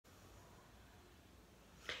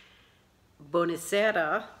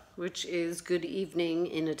Buonasera, which is good evening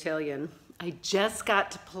in Italian. I just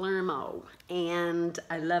got to Palermo and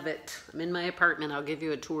I love it. I'm in my apartment. I'll give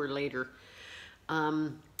you a tour later.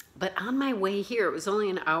 But on my way here, it was only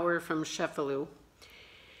an hour from Cefalù,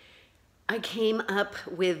 I came up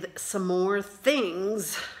with some more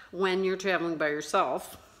things when you're traveling by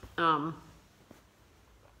yourself.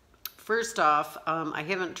 First off, I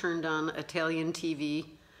haven't turned on Italian TV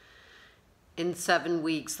in 7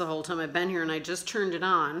 weeks the whole time I've been here, and I just turned it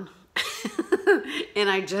on and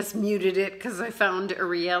I just muted it because I found a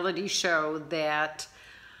reality show that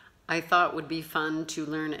I thought would be fun to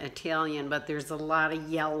learn Italian, but there's a lot of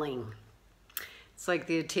yelling. It's like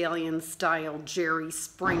the Italian style Jerry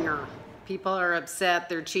Springer. People are upset,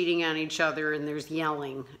 they're cheating on each other, and there's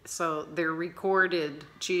yelling. So they're recorded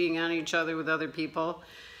cheating on each other with other people,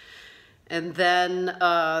 and then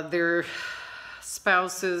their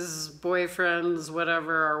spouses, boyfriends,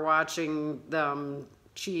 whatever, are watching them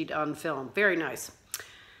cheat on film. Very nice.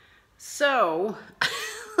 So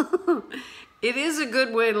it is a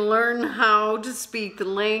good way to learn how to speak the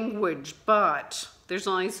language, but there's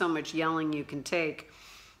only so much yelling you can take.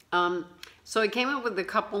 So I came up with a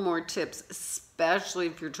couple more tips, especially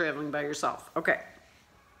if you're traveling by yourself. Okay.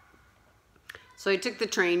 So I took the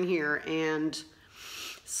train here, and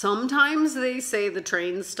sometimes they say the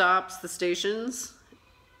train stops the stations,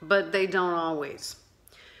 but they don't always.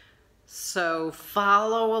 So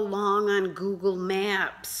follow along on Google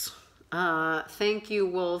Maps. Thank you,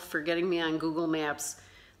 Wolf, for getting me on Google Maps.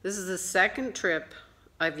 This is the second trip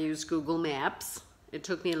I've used Google Maps. It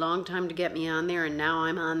took me a long time to get me on there, and now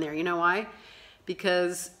I'm on there. You know why?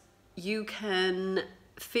 Because you can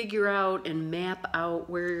figure out and map out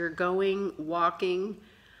where you're going, walking,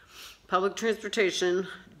 public transportation,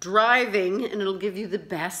 driving, and it'll give you the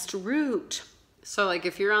best route. So like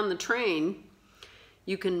if you're on the train,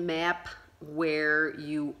 you can map where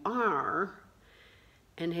you are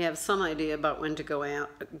and have some idea about when to go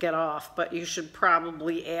out, get off, but you should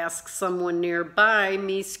probably ask someone nearby,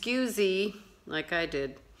 me scusi, like I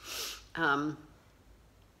did,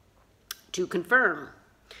 to confirm.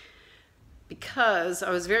 Because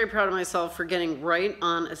I was very proud of myself for getting right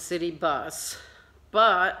on a city bus,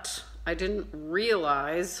 but I didn't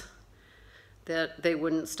realize that they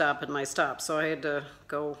wouldn't stop at my stop, so I had to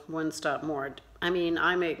go one stop more. I mean,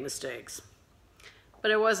 I make mistakes,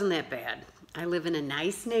 but it wasn't that bad. I live in a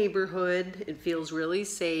nice neighborhood. It feels really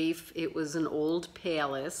safe. It was an old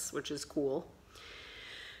palace, which is cool.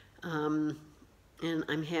 And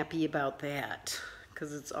I'm happy about that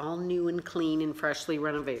because it's all new and clean and freshly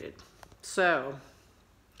renovated. So,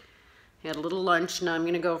 had a little lunch. Now I'm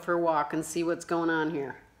going to go for a walk and see what's going on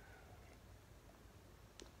here.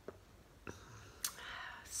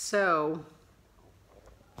 So,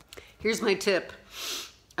 here's my tip.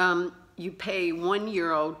 You pay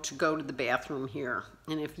 €1 to go to the bathroom here.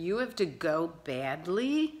 And if you have to go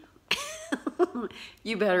badly,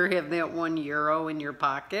 you better have that €1 in your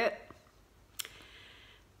pocket.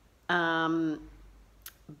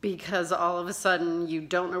 Because all of a sudden you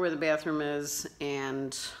don't know where the bathroom is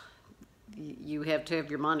and you have to have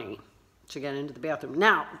your money to get into the bathroom.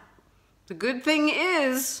 Now, the good thing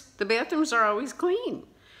is the bathrooms are always clean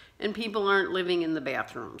and people aren't living in the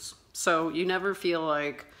bathrooms. So you never feel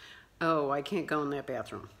like, oh, I can't go in that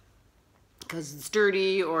bathroom because it's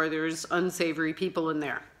dirty or there's unsavory people in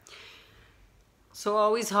there. So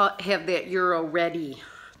always have that euro ready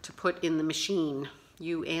to put in the machine,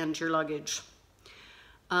 you and your luggage.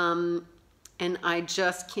 And I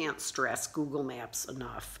just can't stress Google Maps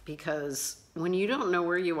enough, because when you don't know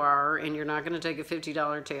where you are and you're not going to take a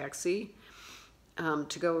 $50 taxi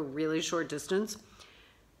to go a really short distance,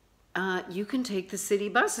 you can take the city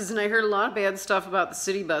buses. And I heard a lot of bad stuff about the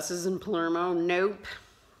city buses in Palermo. Nope.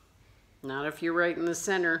 Not if you're right in the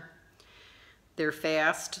center. They're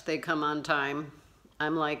fast. They come on time.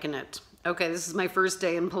 I'm liking it. Okay, this is my first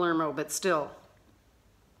day in Palermo, but still.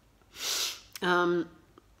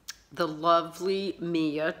 The lovely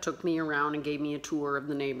Mia took me around and gave me a tour of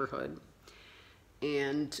the neighborhood.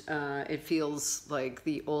 And it feels like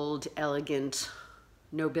the old, elegant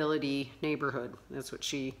nobility neighborhood. That's what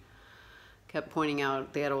she kept pointing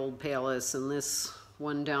out, that old palace and this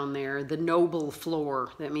one down there, the noble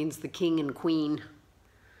floor. That means the king and queen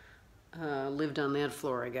lived on that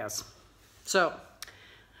floor, I guess. So,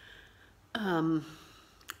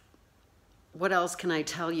 what else can I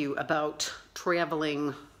tell you about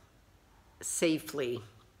traveling safely?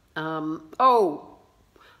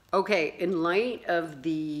 Okay, in light of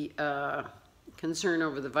the concern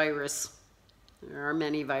over the virus, there are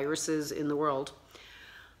many viruses in the world,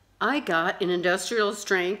 I got an industrial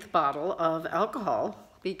strength bottle of alcohol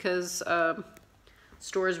because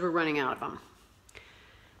stores were running out of them.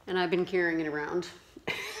 And I've been carrying it around.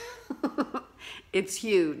 It's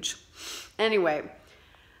huge. Anyway,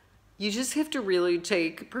 you just have to really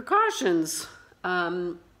take precautions.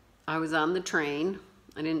 I was on the train.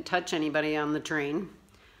 I didn't touch anybody on the train.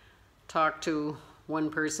 Talked to one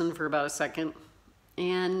person for about a second,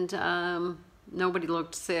 and nobody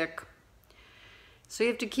looked sick. So you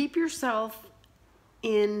have to keep yourself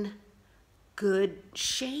in good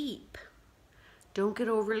shape. Don't get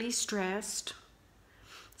overly stressed.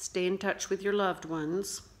 Stay in touch with your loved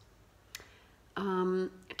ones.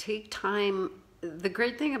 Take time. The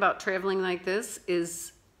great thing about traveling like this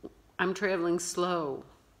is I'm traveling slow.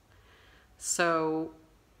 So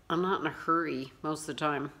I'm not in a hurry most of the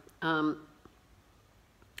time.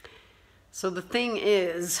 So the thing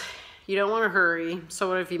is, you don't want to hurry. So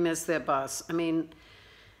what if you miss that bus? I mean,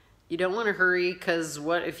 you don't want to hurry because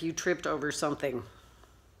what if you tripped over something?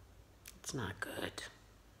 It's not good.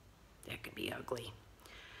 That could be ugly.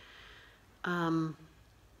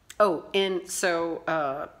 Oh, and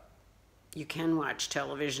so you can watch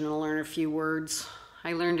television and learn a few words.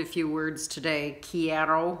 I learned a few words today.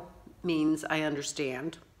 Quiero means I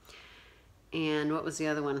understand. And what was the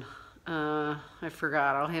other one? I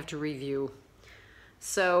forgot. I'll have to review.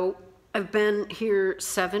 So I've been here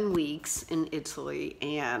 7 weeks in Italy,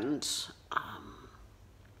 and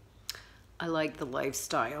I like the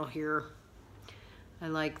lifestyle here. I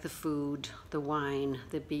like the food, the wine,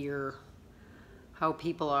 the beer, how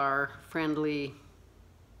people are friendly.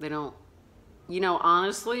 They don't,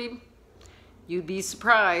 honestly, you'd be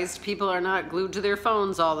surprised. People are not glued to their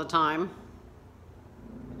phones all the time.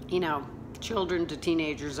 Children to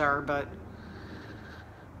teenagers are, but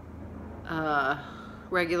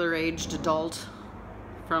regular aged adult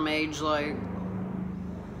from age like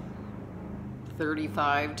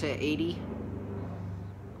 35 to 80,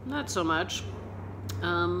 not so much.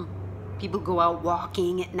 People go out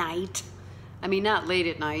walking at night. I mean, not late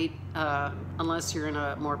at night, unless you're in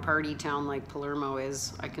a more party town like Palermo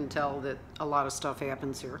is. I can tell that a lot of stuff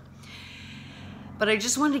happens here. But I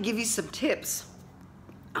just wanted to give you some tips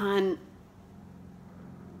on,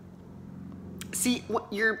 see,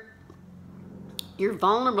 you're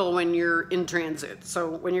vulnerable when you're in transit.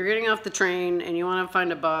 So when you're getting off the train and you want to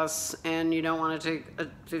find a bus and you don't want to take a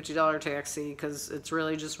 $50 taxi because it's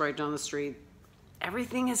really just right down the street,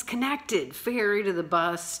 everything is connected. Ferry to the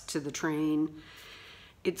bus to the train.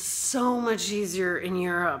 It's so much easier in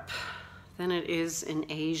Europe than it is in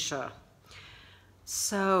Asia.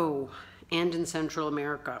 So, and in Central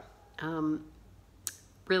America.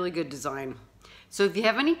 Really good design. So if you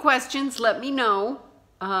have any questions, let me know.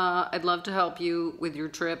 I'd love to help you with your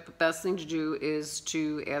trip. Best thing to do is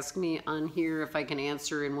to ask me on here if I can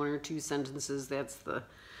answer in 1 or 2 sentences. That's the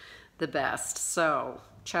best. So,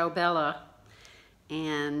 ciao Bella.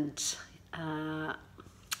 And if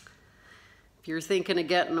you're thinking of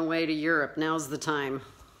getting away to Europe, now's the time.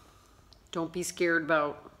 Don't be scared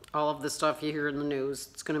about all of the stuff you hear in the news.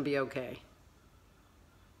 It's going to be okay.